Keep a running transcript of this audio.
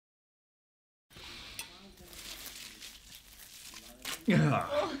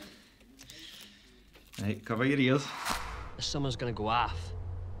Right, cover your ears. The summer's gonna go off.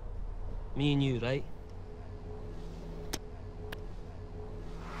 Me and you, right?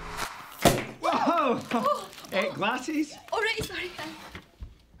 Whoa! Glasses? Alright, sorry.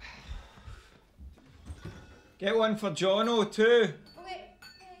 Get one for Jono too.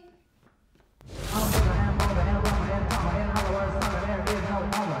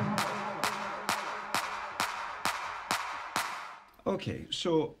 Okay,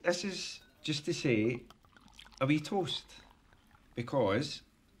 so this is just to say a wee toast, because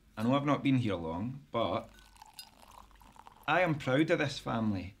I know I've not been here long, but I am proud of this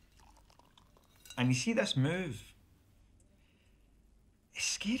family. And you see this move, it's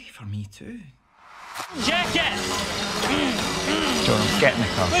scary for me too. Jacket! John, get in the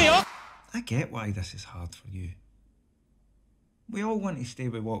car. Where you are? I get why this is hard for you. We all want to stay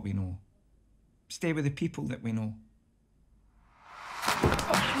with what we know. Stay with the people that we know.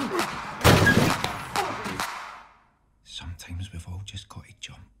 Sometimes we've all just got to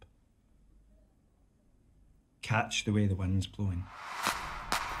jump. Catch the way the wind's blowing.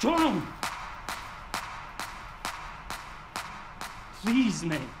 John! Please,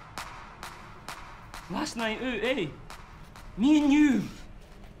 mate. Last night out, eh? Me and you.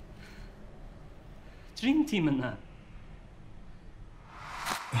 Dream team and that.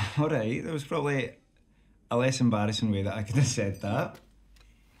 All right, there was probably a less embarrassing way that I could have said that.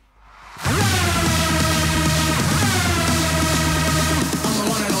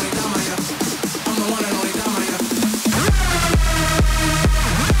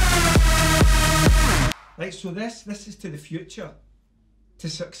 Right, so this is to the future, to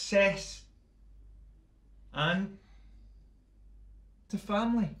success, and to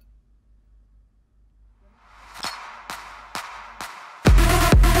family.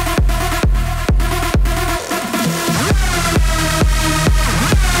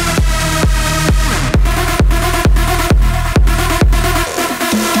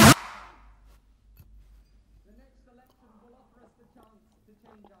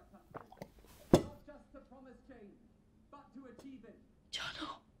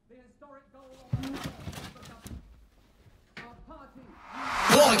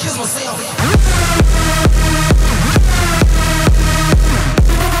 Wanna kiss myself.